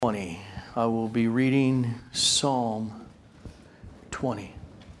20. I will be reading Psalm 20.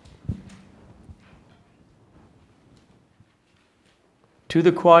 To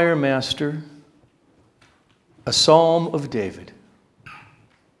the choir master, a psalm of David.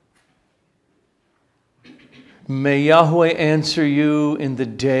 May Yahweh answer you in the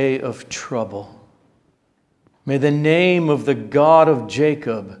day of trouble. May the name of the God of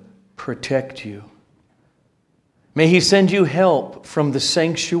Jacob protect you. May He send you help from the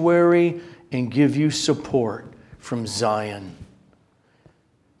sanctuary and give you support from Zion.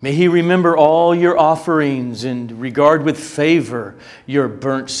 May He remember all your offerings and regard with favor your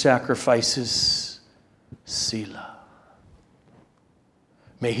burnt sacrifices. Selah.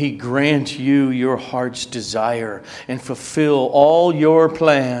 May He grant you your heart's desire and fulfill all your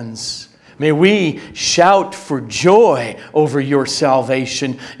plans. May we shout for joy over your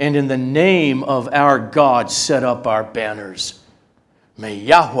salvation and in the name of our God set up our banners. May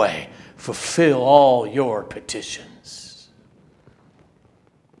Yahweh fulfill all your petitions.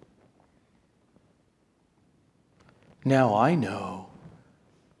 Now I know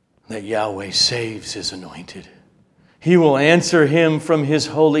that Yahweh saves His anointed. He will answer him from His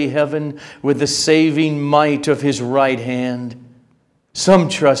holy heaven with the saving might of His right hand. Some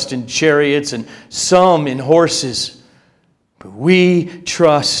trust in chariots and some in horses, but we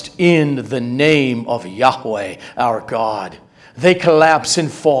trust in the name of Yahweh, our God. They collapse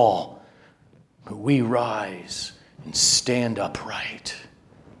and fall, but we rise and stand upright.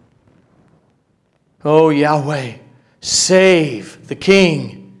 O Yahweh, save the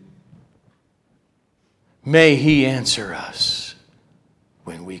King. May He answer us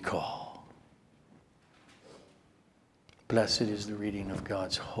when we call. Blessed is the reading of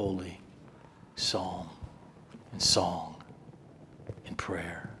God's holy psalm and song and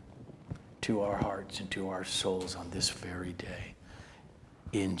prayer to our hearts and to our souls on this very day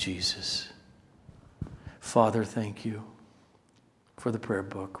in Jesus. Father, thank You for the prayer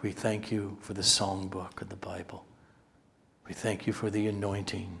book. We thank You for the song book of the Bible. We thank You for the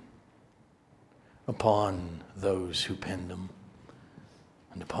anointing upon those who penned them,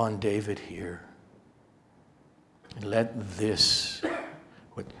 and upon David here. And let this,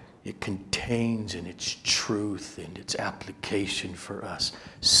 what it contains in its truth and its application for us,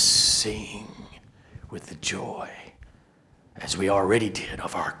 sing with the joy, as we already did,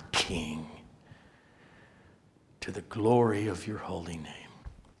 of our King, to the glory of Your holy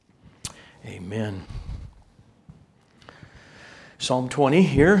name. Amen. Psalm 20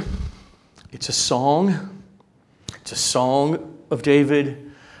 here. It's a song. It's a song of David.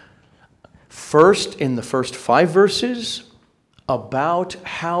 First, in the first 5 verses, about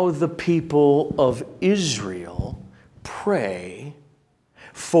how the people of Israel pray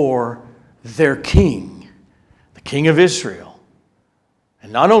for their king, the King of Israel.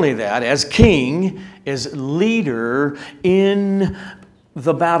 And not only that, as king, as leader in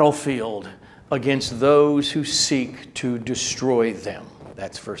the battlefield against those who seek to destroy them.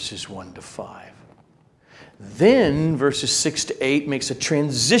 That's verses 1 to 5. Then verses 6 to 8 makes a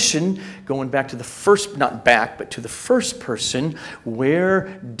transition going back to the first, not back, but to the first person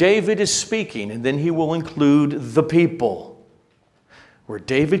where David is speaking. And then he will include the people, where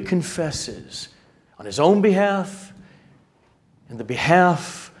David confesses on his own behalf and the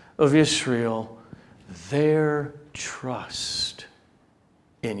behalf of Israel their trust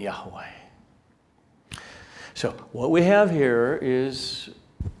in Yahweh. So what we have here is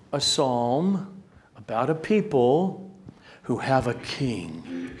a psalm about a people who have a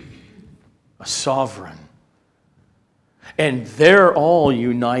king, a sovereign. And they're all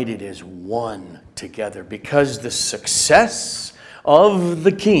united as one together because the success of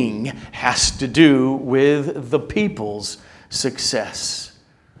the king has to do with the people's success.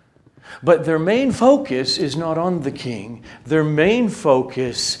 But their main focus is not on the king. Their main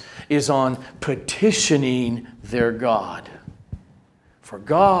focus is on petitioning their God. For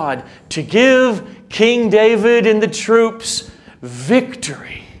God to give King David and the troops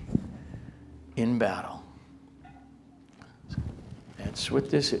victory in battle. That's what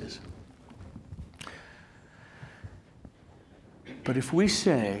this is. But if we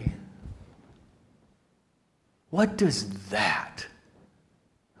say, what does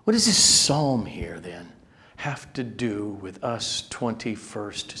this psalm here then have to do with us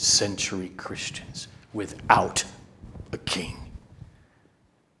 21st century Christians without a king?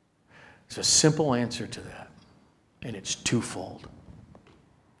 There's a simple answer to that, and it's twofold.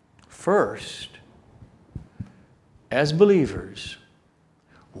 First, as believers,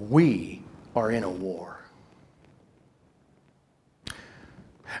 we are in a war.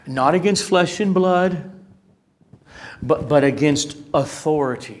 Not against flesh and blood, but against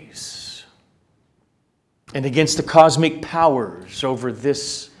authorities and against the cosmic powers over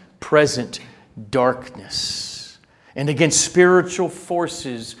this present darkness and against spiritual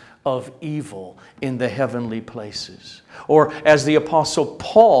forces of evil in the heavenly places. Or as the Apostle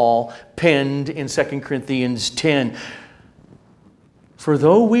Paul penned in 2 Corinthians 10, "For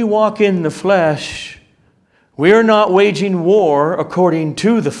though we walk in the flesh, we are not waging war according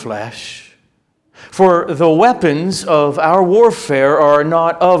to the flesh. For the weapons of our warfare are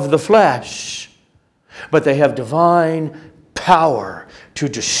not of the flesh, but they have divine power to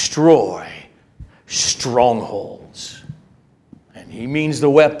destroy strongholds." And he means the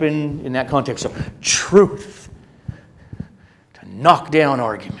weapon in that context of truth, to knock down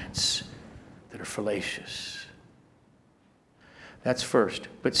arguments that are fallacious. That's first.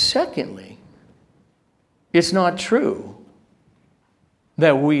 But secondly, it's not true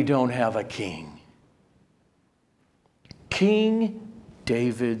that we don't have a king. King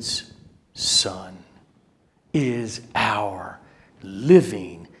David's son is our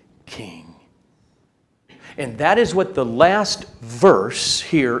living king. And that is what the last verse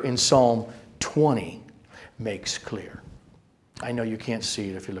here in Psalm 20 makes clear. I know you can't see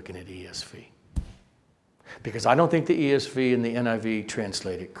it if you're looking at ESV, because I don't think the ESV and the NIV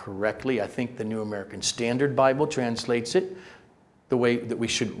translate it correctly. I think the New American Standard Bible translates it the way that we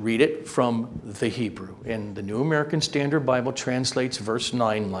should read it from the Hebrew. And the New American Standard Bible translates verse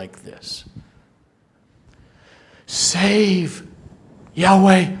 9 like this: "Save,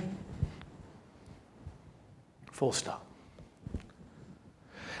 Yahweh." Full stop.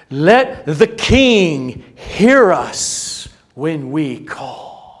 "Let the King hear us when we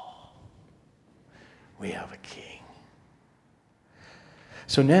call." We have a king.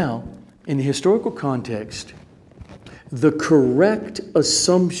 So now, in the historical context, the correct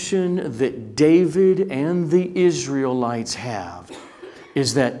assumption that David and the Israelites have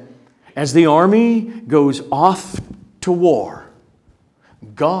is that as the army goes off to war,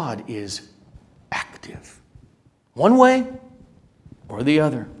 God is active, one way or the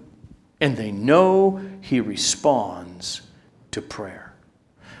other. And they know He responds to prayer.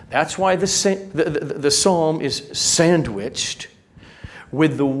 That's why the psalm is sandwiched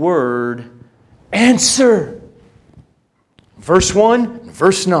with the word answer. Verse 1,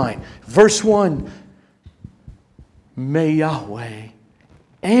 verse 9. Verse 1, "May Yahweh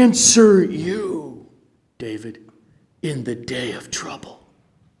answer you, David, in the day of trouble."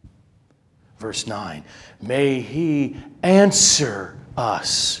 Verse 9, "May He answer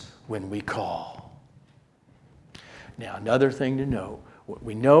us when we call." Now, another thing to know.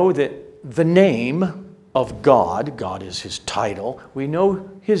 We know that the name of God, God is His title, we know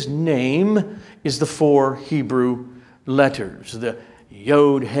His name is the 4 Hebrew letters, the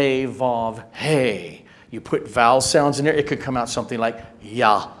Yod, He, Vav, He. You put vowel sounds in there, it could come out something like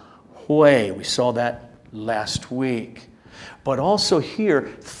Yahweh. We saw that last week. But also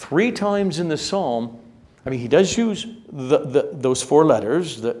here, 3 times in the psalm, I mean, he does use those 4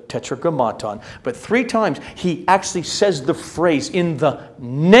 letters, the tetragrammaton, but 3 times he actually says the phrase in the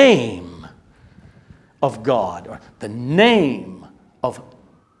name of God, or the name of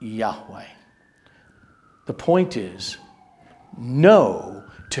Yahweh. The point is, know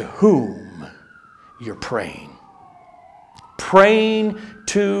to whom you're praying. Praying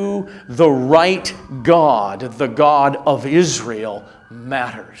to the right God, the God of Israel,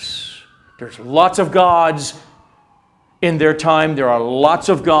 matters. There's lots of gods in their time. There are lots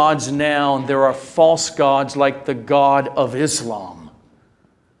of gods now, and there are false gods like the God of Islam.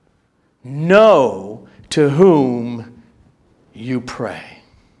 Know to whom you pray.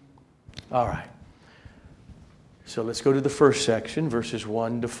 All right. So let's go to the first section, verses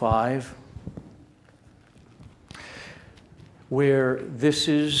 1 to 5, where this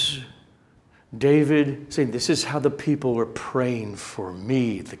is David saying, this is how the people were praying for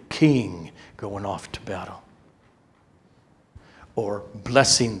me, the king, going off to battle. Or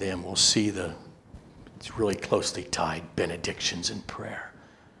blessing them. We'll see it's really closely tied, benedictions and prayer.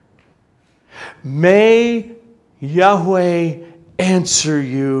 May Yahweh answer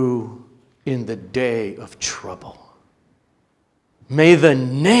you in the day of trouble. May the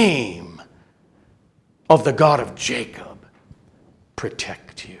name of the God of Jacob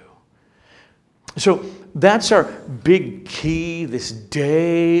protect you. So that's our big key, this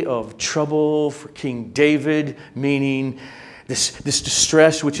day of trouble for King David, meaning this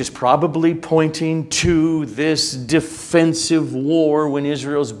distress, which is probably pointing to this defensive war when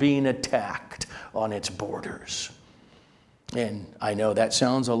Israel's being attacked on its borders. And I know that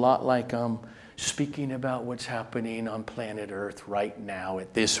sounds a lot like I'm speaking about what's happening on planet Earth right now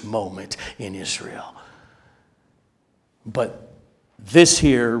at this moment in Israel. But this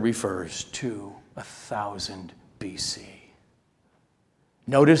here refers to 1000 BC.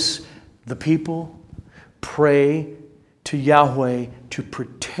 Notice the people pray to Yahweh to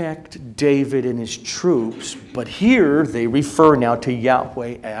protect David and his troops, but here they refer now to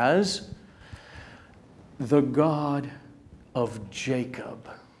Yahweh as the God of Jacob.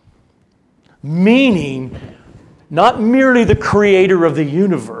 Meaning, not merely the creator of the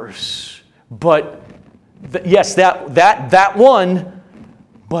universe, but, yes, that one,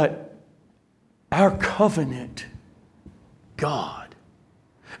 but our covenant God.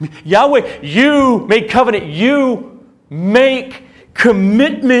 I mean, Yahweh, you make covenant, you make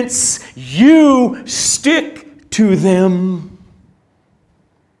commitments, you stick to them.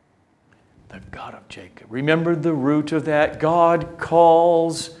 The God of Jacob. Remember the root of that? God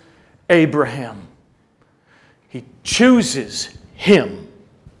calls Abraham. He chooses him.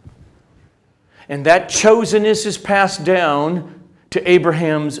 And that chosenness is passed down to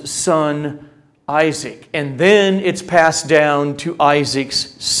Abraham's son Isaac. And then it's passed down to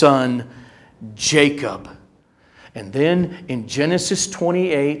Isaac's son Jacob. And then in Genesis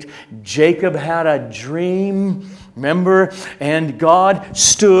 28, Jacob had a dream, remember? And God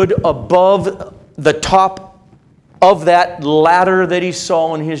stood above the top of that ladder that he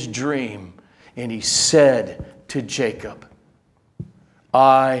saw in his dream. And he said to Jacob,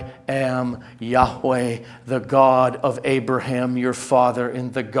 I am Yahweh, the God of Abraham, your father,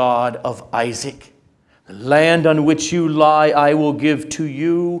 and the God of Isaac. The land on which you lie I will give to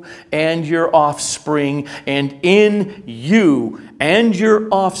you and your offspring, and in you and your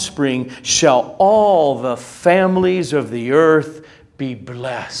offspring shall all the families of the earth be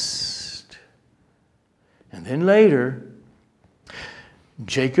blessed. And then later,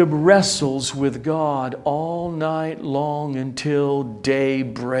 Jacob wrestles with God all night long until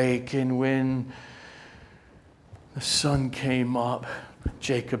daybreak. And when the sun came up,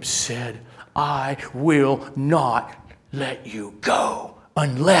 Jacob said, I will not let you go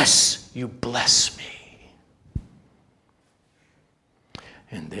unless you bless me.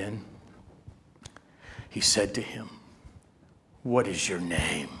 And then he said to him, what is your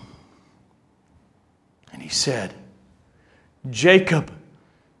name? And he said, Jacob.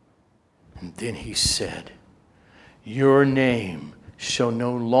 And then he said, your name shall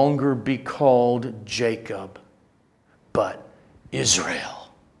no longer be called Jacob, but Israel.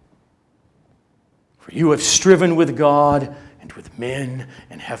 For you have striven with God and with men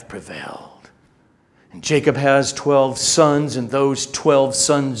and have prevailed. And Jacob has 12 sons, and those 12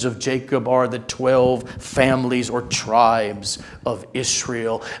 sons of Jacob are the 12 families or tribes of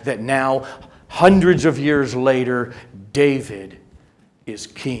Israel that now, hundreds of years later, David is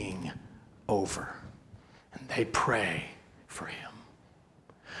king over. And they pray for him.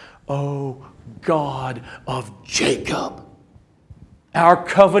 O God of Jacob, our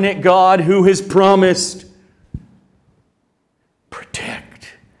covenant God who has promised,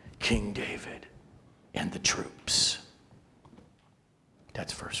 protect King David and the troops.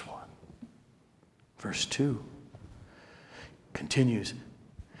 That's verse 1. Verse 2 continues,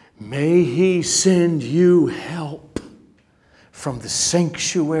 may he send you help from the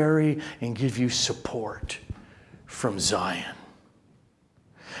sanctuary and give you support from Zion.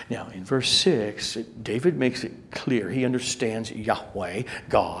 Now, in verse 6, David makes it clear. He understands Yahweh,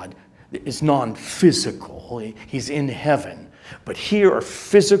 God, is non-physical. He's in heaven. But here are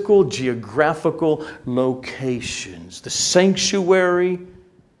physical, geographical locations. The sanctuary,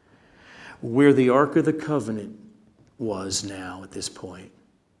 where the Ark of the Covenant was now at this point,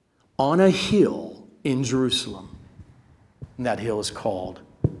 on a hill in Jerusalem. And that hill is called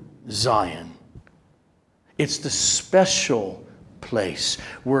Zion. It's the special place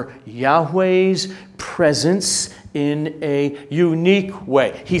where Yahweh's presence in a unique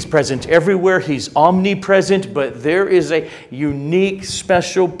way. He's present everywhere. He's omnipresent, but there is a unique,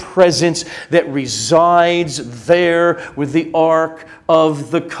 special presence that resides there with the Ark of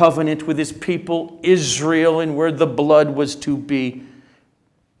the Covenant with his people Israel, and where the blood was to be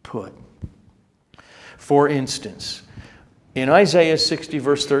put. For instance, in Isaiah 60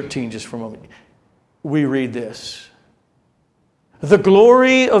 verse 13, just for a moment, we read this. The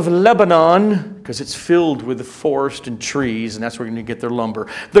glory of Lebanon, because it's filled with the forest and trees, and that's where you're going to get their lumber.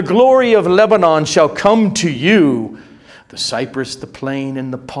 The glory of Lebanon shall come to you, the cypress, the plane,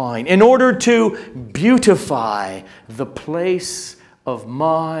 and the pine, in order to beautify the place of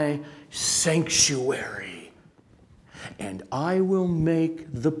my sanctuary. And I will make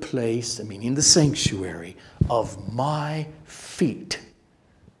the place, meaning the sanctuary, of my feet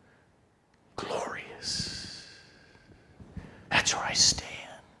glorious. That's where I stand.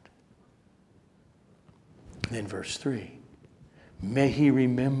 then verse 3. May he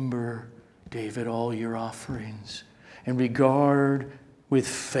remember, David, all your offerings and regard with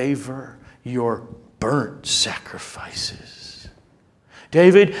favor your burnt sacrifices.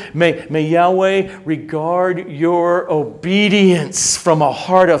 David, may Yahweh regard your obedience from a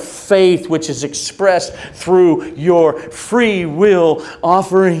heart of faith which is expressed through your free will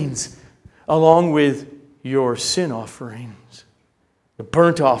offerings, along with your sin offerings, the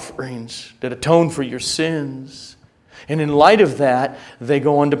burnt offerings that atone for your sins. And in light of that, they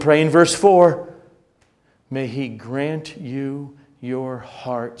go on to pray in verse 4, may He grant you your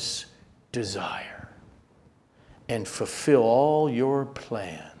heart's desire and fulfill all your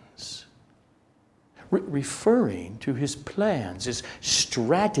plans. Referring to His plans, His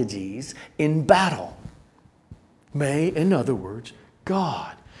strategies in battle. May, in other words,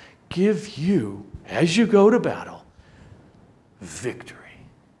 God give you, as you go to battle, victory.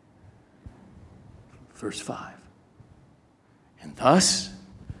 Verse 5. And thus,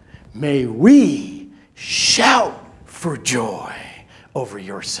 may we shout for joy over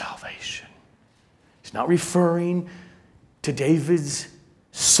your salvation. He's not referring to David's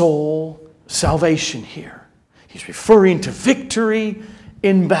soul salvation here. He's referring to victory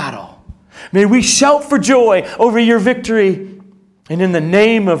in battle. May we shout for joy over your victory. And in the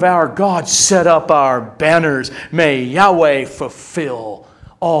name of our God, set up our banners. May Yahweh fulfill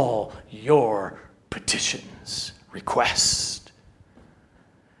all your petitions, requests.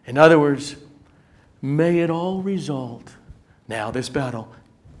 In other words, may it all result, now this battle,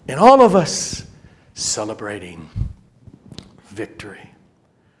 in all of us celebrating victory.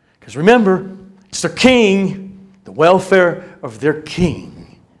 Because remember, it's their king, the welfare of their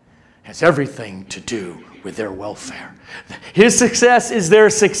king has everything to do with their welfare. His success is their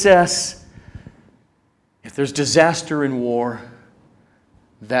success. If there's disaster in war,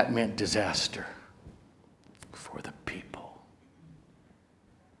 that meant disaster for the people.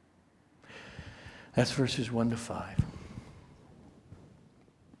 That's verses 1 to 5.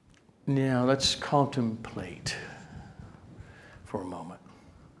 Now let's contemplate for a moment.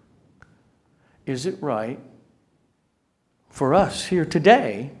 Is it right for us here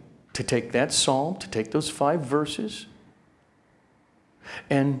today to take that psalm, to take those 5 verses,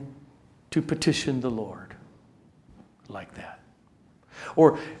 and to petition the Lord like that?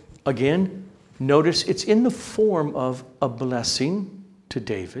 Or again, notice it's in the form of a blessing to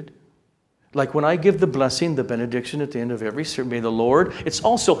David. Like when I give the blessing, the benediction at the end of every sermon, may the Lord, it's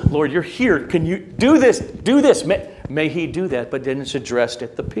also, Lord, you're here. Can you do this? Do this. May He do that. But then it's addressed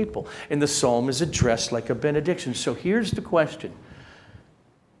at the people. And the psalm is addressed like a benediction. So here's the question.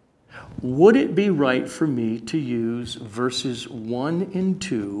 Would it be right for me to use verses 1 and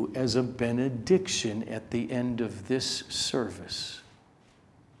 2 as a benediction at the end of this service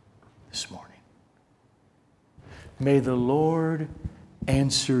this morning? May the Lord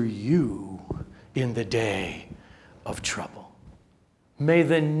answer you in the day of trouble. May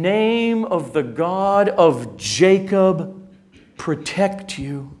the name of the God of Jacob protect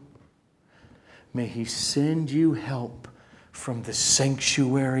you. May He send you help from the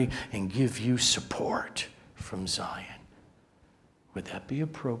sanctuary and give you support from Zion. Would that be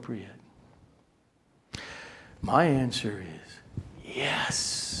appropriate? My answer is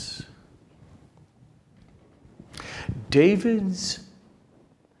yes. David's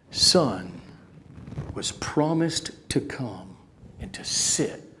son was promised to come and to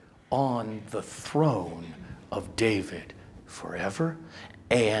sit on the throne of David forever,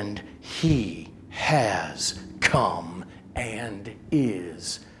 and he has come and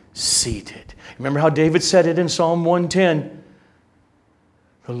is seated. Remember how David said it in Psalm 110?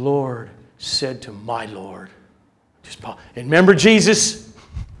 The Lord said to my Lord. And remember Jesus?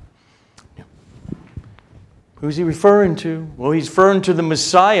 Who's he referring to? Well, he's referring to the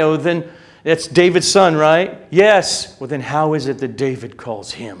Messiah. Then that's David's son, right? Yes. Well, then how is it that David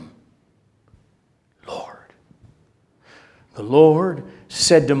calls him Lord? The Lord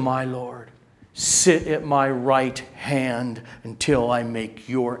said to my Lord, sit at my right hand until I make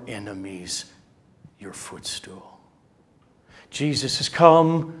your enemies your footstool. Jesus has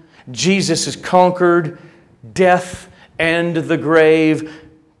come. Jesus has conquered death and the grave.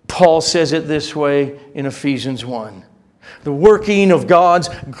 Paul says it this way in Ephesians 1. The working of God's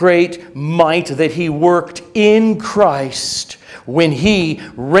great might that He worked in Christ when He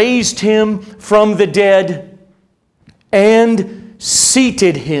raised Him from the dead and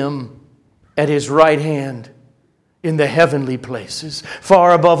seated Him at His right hand in the heavenly places,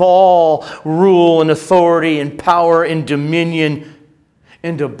 far above all rule and authority and power and dominion,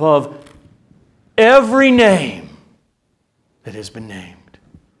 and above every name that has been named.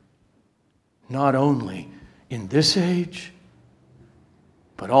 Not only in this age,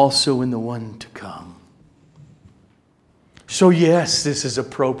 but also in the one to come. So yes, this is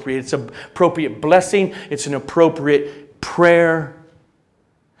appropriate. It's an appropriate blessing. It's an appropriate prayer.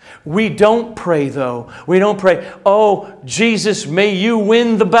 We don't pray, though. We don't pray, oh, Jesus, may you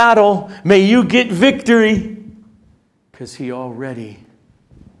win the battle. May you get victory. Because He already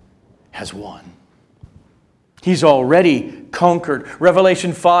has won. He's already conquered.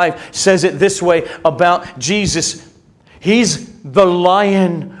 Revelation 5 says it this way about Jesus. He's the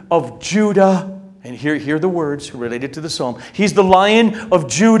Lion of Judah. And hear the words related to the psalm. He's the Lion of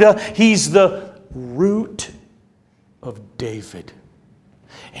Judah. He's the Root of David.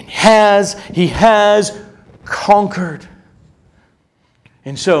 And He has conquered.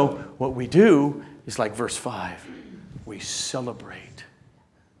 And so what we do is like verse 5. We celebrate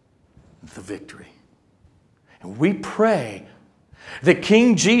the victory. And we pray that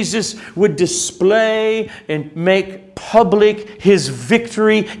King Jesus would display and make public His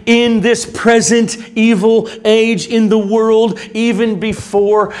victory in this present evil age in the world, even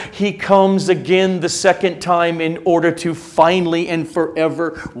before He comes again the second time in order to finally and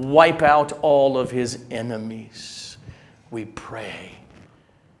forever wipe out all of His enemies. We pray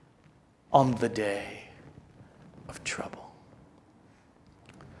on the day of trouble.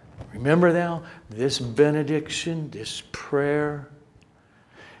 Remember now, this benediction, this prayer,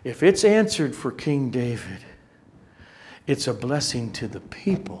 if it's answered for King David, it's a blessing to the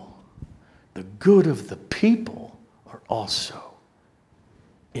people. The good of the people are also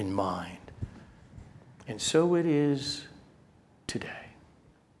in mind. And so it is today.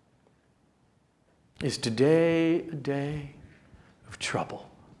 Is today a day of trouble?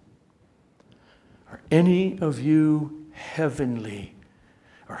 Are any of you heavenly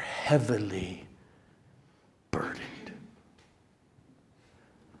or heavily burdened?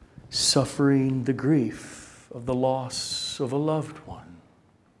 Suffering the grief of the loss of a loved one.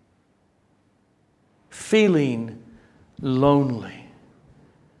 Feeling lonely.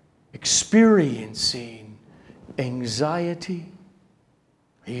 Experiencing anxiety.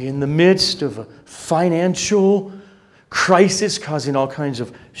 In the midst of a financial crisis causing all kinds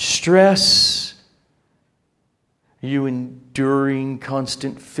of stress. You enduring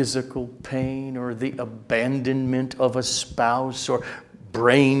constant physical pain or the abandonment of a spouse or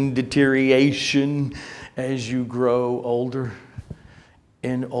brain deterioration as you grow older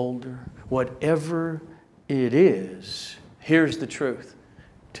and older. Whatever it is, here's the truth.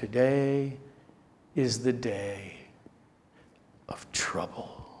 Today is the day of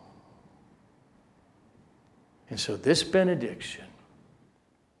trouble. And so this benediction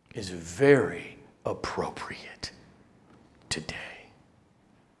is very appropriate today.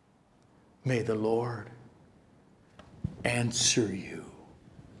 May the Lord answer you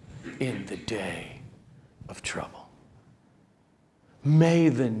in the day of trouble. May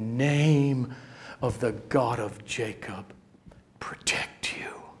the name of the God of Jacob protect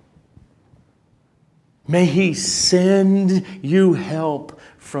you. May He send you help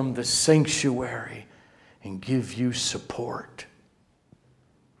from the sanctuary and give you support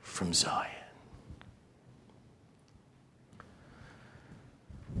from Zion.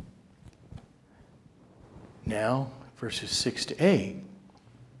 Now, verses 6 to 8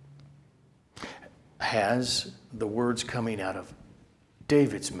 has the words coming out of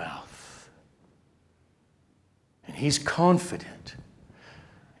David's mouth. And he's confident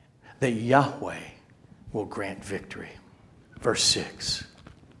that Yahweh will grant victory. Verse 6.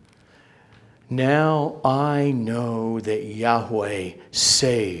 Now I know that Yahweh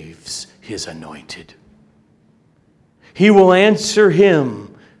saves His anointed. He will answer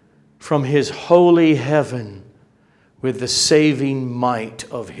him from His holy heaven with the saving might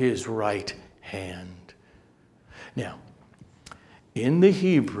of His right hand. Now, in the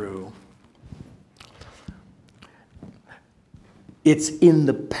Hebrew, it's in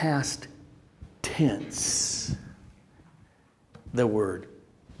the past tense. The word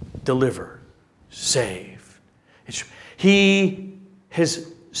deliver, save. He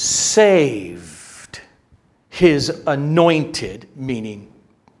has saved His anointed, meaning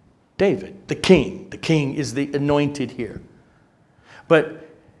David, the king. The king is the anointed here. But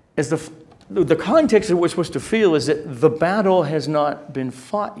as the context that we're supposed to feel is that the battle has not been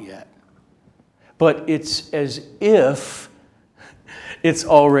fought yet. But it's as if it's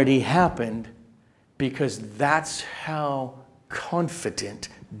already happened, because that's how confident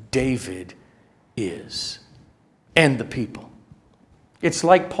David is and the people. It's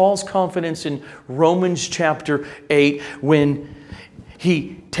like Paul's confidence in Romans chapter 8 when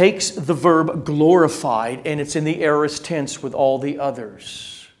he takes the verb glorified and it's in the aorist tense with all the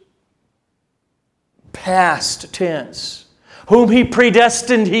others. past tense. Whom He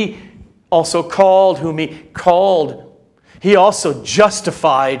predestined, He also called. Whom He called, He also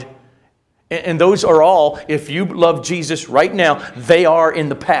justified. And those are all, if you love Jesus right now, they are in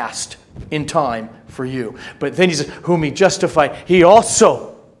the past, in time for you. But then He says, whom He justified, He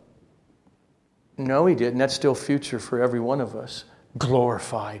also. No, He didn't. That's still future for every one of us.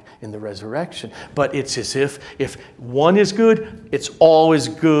 Glorified in the resurrection. But it's as if one is good, it's always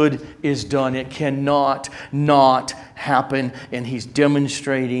good is done. It cannot not happen. And He's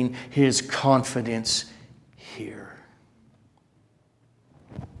demonstrating His confidence here.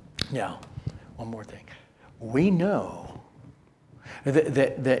 Now, one more thing. We know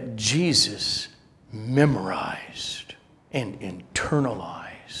that Jesus memorized and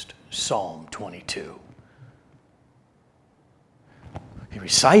internalized Psalm 22. He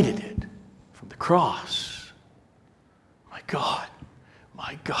recited it from the cross. My God,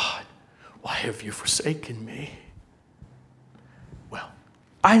 why have you forsaken me? Well,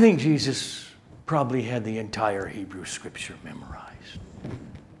 I think Jesus probably had the entire Hebrew Scripture memorized.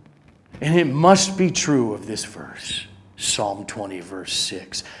 And it must be true of this verse, Psalm 20, verse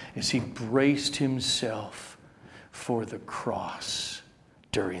 6, as he braced himself for the cross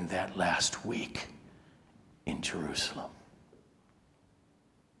during that last week in Jerusalem.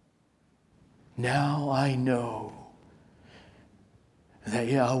 Now I know that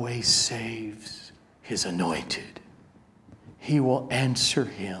Yahweh saves His anointed. He will answer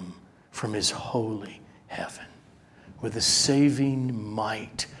him from His holy heaven with the saving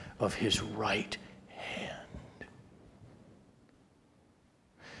might of His right hand.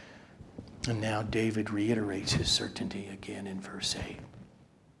 And now David reiterates his certainty again in verse 8.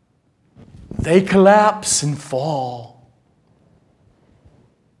 They collapse and fall,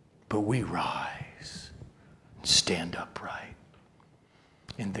 but we rise and stand upright.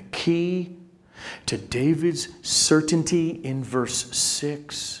 And the key to David's certainty in verse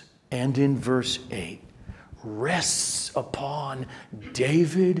 6 and in verse 8 rests upon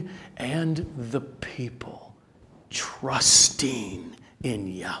David and the people trusting in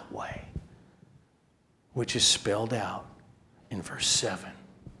Yahweh, which is spelled out in verse 7.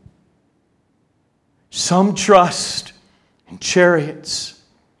 Some trust in chariots,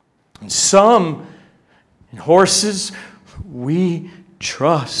 and some in horses. We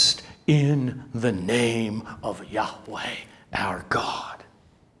trust in the name of Yahweh, our God.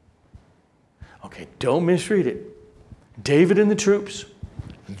 Okay, don't misread it. David and the troops,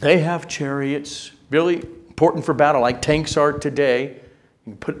 they have chariots, really important for battle, like tanks are today.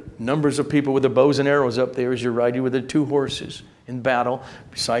 You can put numbers of people with their bows and arrows up there as you're riding with the 2 horses in battle,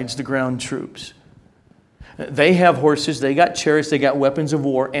 besides the ground troops. They have horses, they got chariots, they got weapons of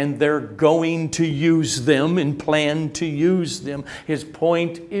war, and they're going to use them and plan to use them. His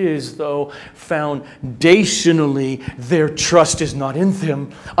point is, though, foundationally, their trust is not in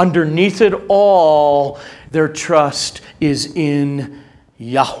them. Underneath it all, their trust is in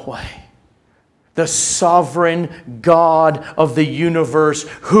Yahweh, the sovereign God of the universe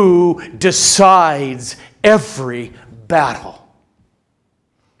who decides every battle.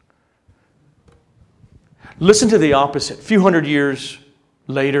 Listen to the opposite. A few hundred years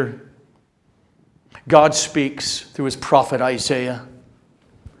later, God speaks through His prophet Isaiah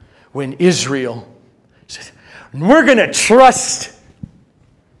when Israel says, we're going to trust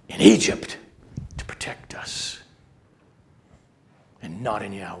in Egypt to protect us and not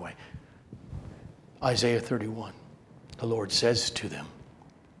in Yahweh. Isaiah 31, the Lord says to them,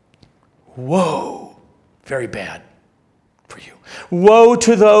 woe, very bad for you. Woe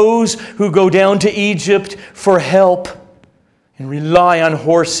to those who go down to Egypt for help and rely on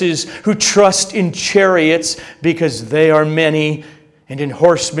horses, who trust in chariots because they are many, and in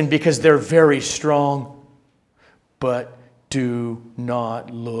horsemen because they're very strong. But do not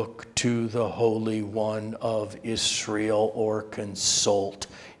look to the Holy One of Israel or consult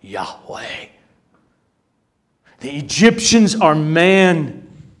Yahweh. The Egyptians are man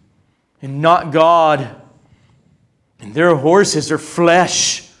and not God. And their horses are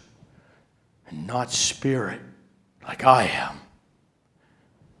flesh and not spirit, like I am.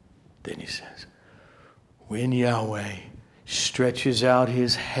 Then he says, when Yahweh stretches out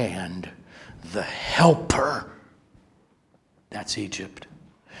His hand, the helper, that's Egypt,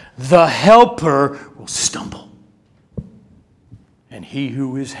 the helper will stumble. And he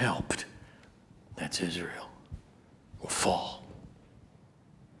who is helped, that's Israel, will fall.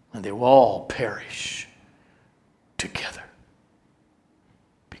 And they will all perish together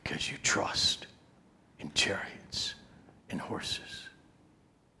because you trust in chariots and horses.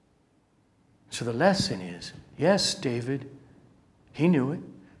 So the lesson is, yes, David, he knew it.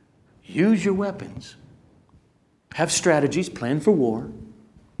 Use your weapons. Have strategies, plan for war,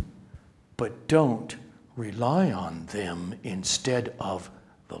 but don't rely on them instead of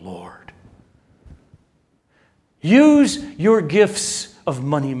the Lord. Use your gifts of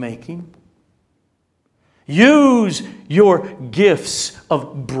money making. Use your gifts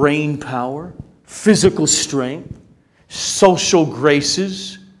of brain power, physical strength, social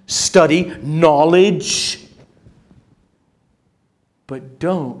graces, study, knowledge. But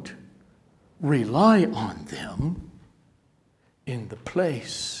don't rely on them in the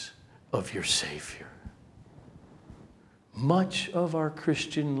place of your Savior. Much of our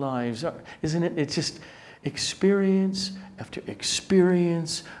Christian lives are, isn't it? It's just experience after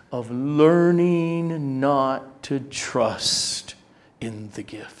experience of learning not to trust in the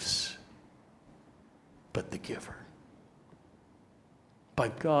gifts, but the giver. By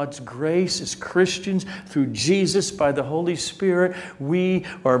God's grace as Christians, through Jesus, by the Holy Spirit, we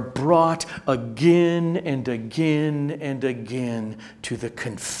are brought again and again and again to the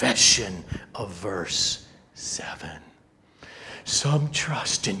confession of verse 7. Some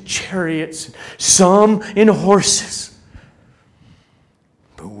trust in chariots, some in horses,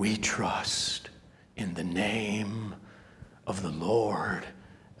 but we trust in the name of the Lord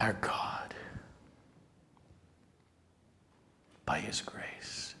our God. By His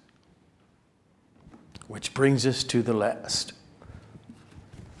grace. Which brings us to the last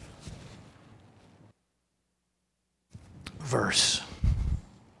verse.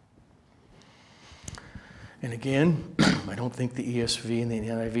 And again, I don't think the ESV and the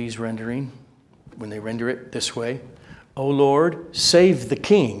NIV's rendering, when they render it this way, O Lord, save the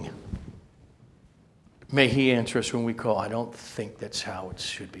King. May He answer us when we call. I don't think that's how it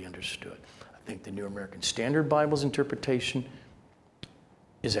should be understood. I think the New American Standard Bible's interpretation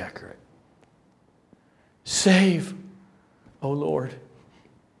is accurate. Save, O Lord.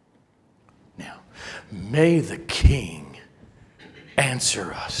 Now, may the King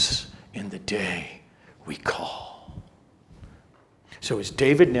answer us in the day we call. So as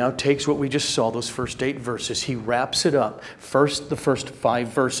David now takes what we just saw, those first 8 verses, he wraps it up. First, the first 5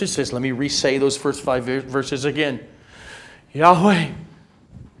 verses says, let me re-say those first 5 verses again. Yahweh,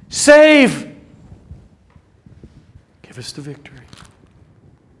 save! Give us the victory.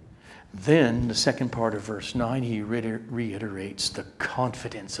 Then, the second part of verse 9, he reiterates the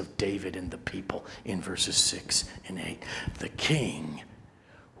confidence of David and the people in verses 6 and 8. The King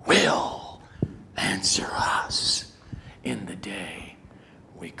will answer us in the day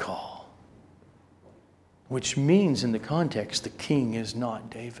we call. Which means, in the context, the King is not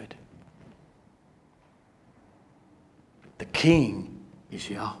David. The King is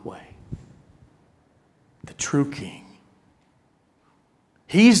Yahweh, the true King.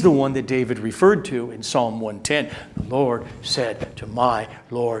 He's the one that David referred to in Psalm 110. The Lord said to my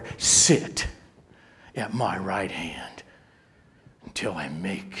Lord, sit at my right hand until I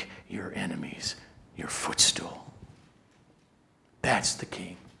make your enemies your footstool. That's the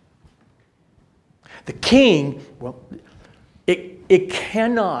King. The King, well, it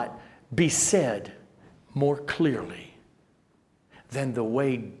cannot be said more clearly than the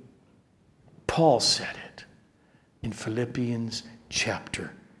way Paul said it in Philippians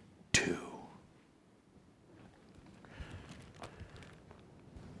chapter 2.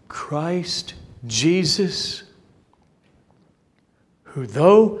 Christ Jesus, who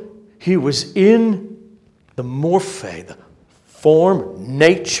though He was in the morphe, the form,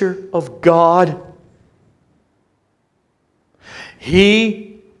 nature of God,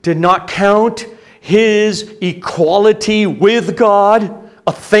 He did not count His equality with God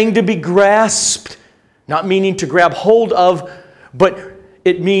a thing to be grasped, not meaning to grab hold of, but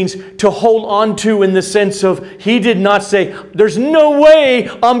it means to hold on to in the sense of He did not say, there's no way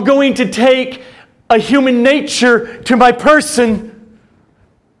I'm going to take a human nature to my person.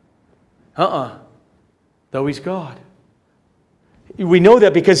 Though He's God. We know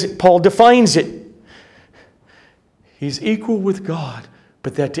that because Paul defines it. He's equal with God,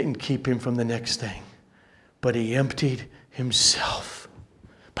 but that didn't keep Him from the next thing. But He emptied Himself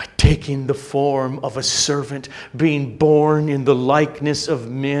by taking the form of a servant, being born in the likeness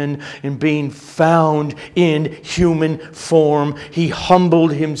of men, and being found in human form. He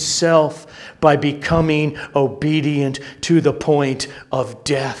humbled Himself by becoming obedient to the point of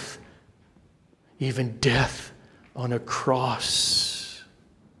death, even death on a cross.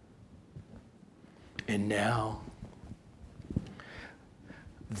 And now,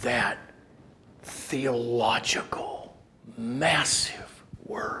 that theological, massive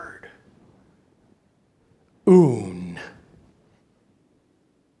word, oun,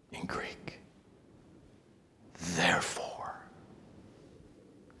 in Greek. Therefore,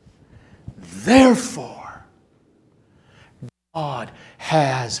 God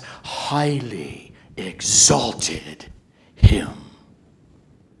has highly exalted him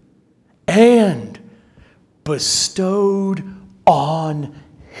and bestowed on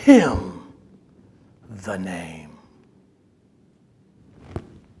him the name.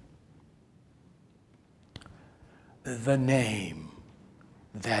 The name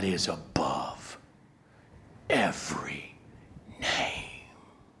that is above every name.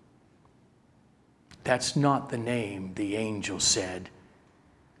 That's not the name the angel said,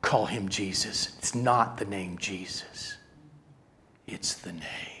 call him Jesus. It's not the name Jesus. It's the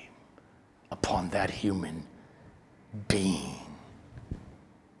name upon that human being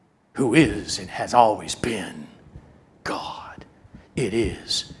who is and has always been God. It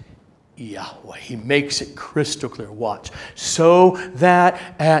is Yahweh. He makes it crystal clear. Watch. So that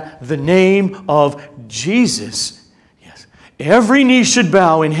at the name of Jesus, yes, every knee should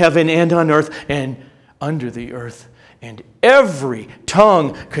bow in heaven and on earth and under the earth, and every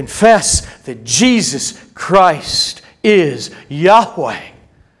tongue confess that Jesus Christ is Yahweh.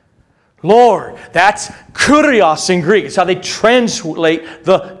 Lord, that's kurios in Greek. It's how they translate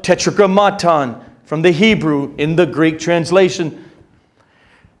the tetragrammaton from the Hebrew in the Greek translation.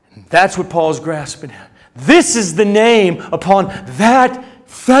 That's what Paul's grasping at. This is the name upon that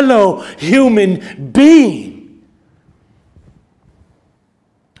fellow human being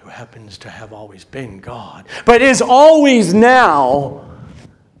who happens to have always been God, but is always now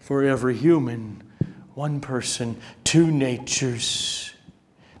for every human, one person, two natures.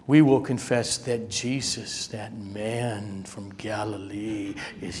 We will confess that Jesus, that man from Galilee,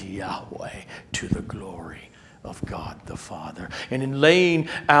 is Yahweh to the glory of God the Father. And in laying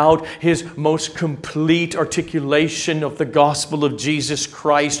out his most complete articulation of the gospel of Jesus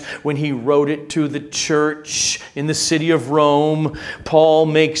Christ when he wrote it to the church in the city of Rome, Paul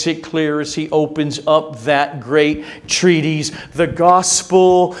makes it clear as he opens up that great treatise, the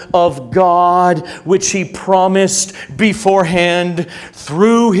gospel of God, which he promised beforehand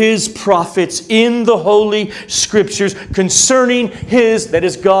through his prophets in the Holy Scriptures concerning his, that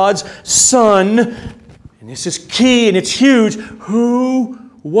is God's Son. And this is key and it's huge.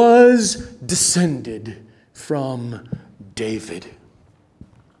 Who was descended from David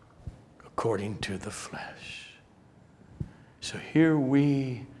according to the flesh. So here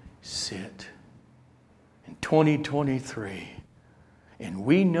we sit in 2023, and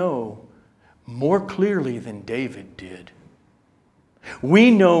we know more clearly than David did.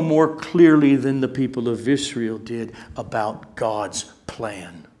 We know more clearly than the people of Israel did about God's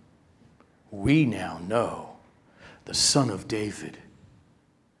plan. We now know the Son of David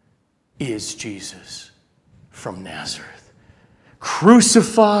is Jesus from Nazareth,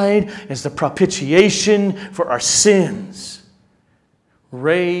 crucified as the propitiation for our sins,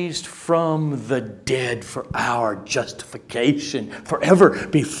 raised from the dead for our justification forever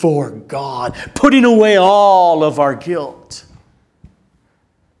before God, putting away all of our guilt,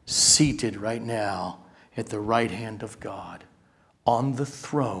 seated right now at the right hand of God on the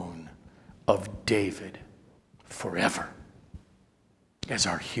throne of David forever as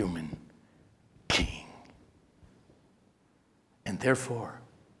our human king. And therefore,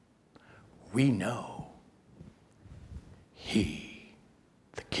 we know he,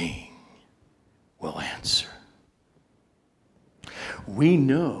 the king, will answer. We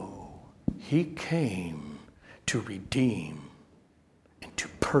know he came to redeem and to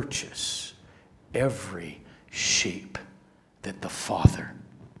purchase every sheep that the Father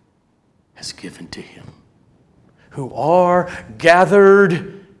has given to him, who are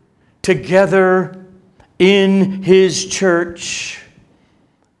gathered together in his church,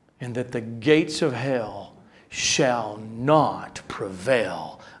 and that the gates of hell shall not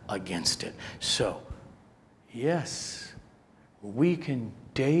prevail against it. So, yes, we can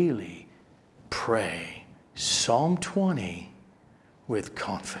daily pray Psalm 20 with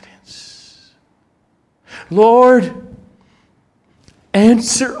confidence. Lord,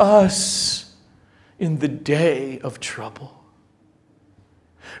 answer us in the day of trouble.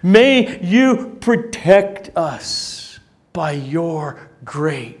 May you protect us by your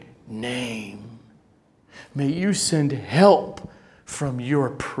great name. May you send help from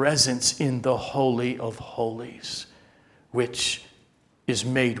your presence in the Holy of Holies, which is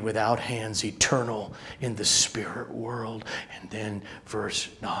made without hands, eternal in the spirit world. And then verse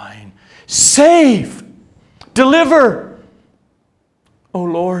 9, save, deliver, O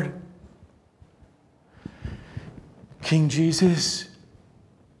Lord. King Jesus,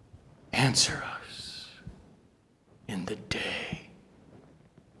 answer us in the day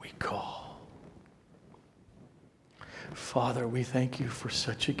we call. Father, we thank you for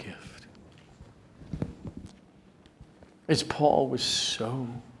such a gift. As Paul was so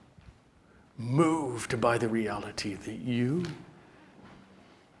moved by the reality that you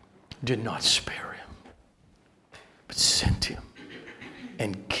did not spare him, but sent him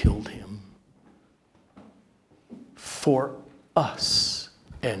and killed him for us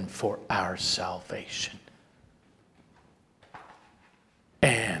and for our salvation,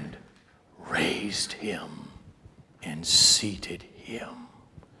 and raised him and seated him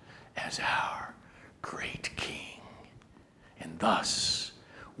as our great King. And thus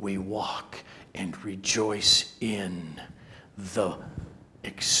we walk and rejoice in the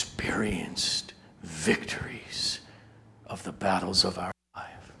experienced victories of the battles of our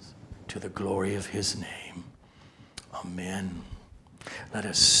lives, to the glory of his name. Amen. Let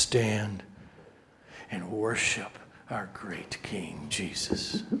us stand and worship our great King,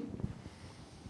 Jesus.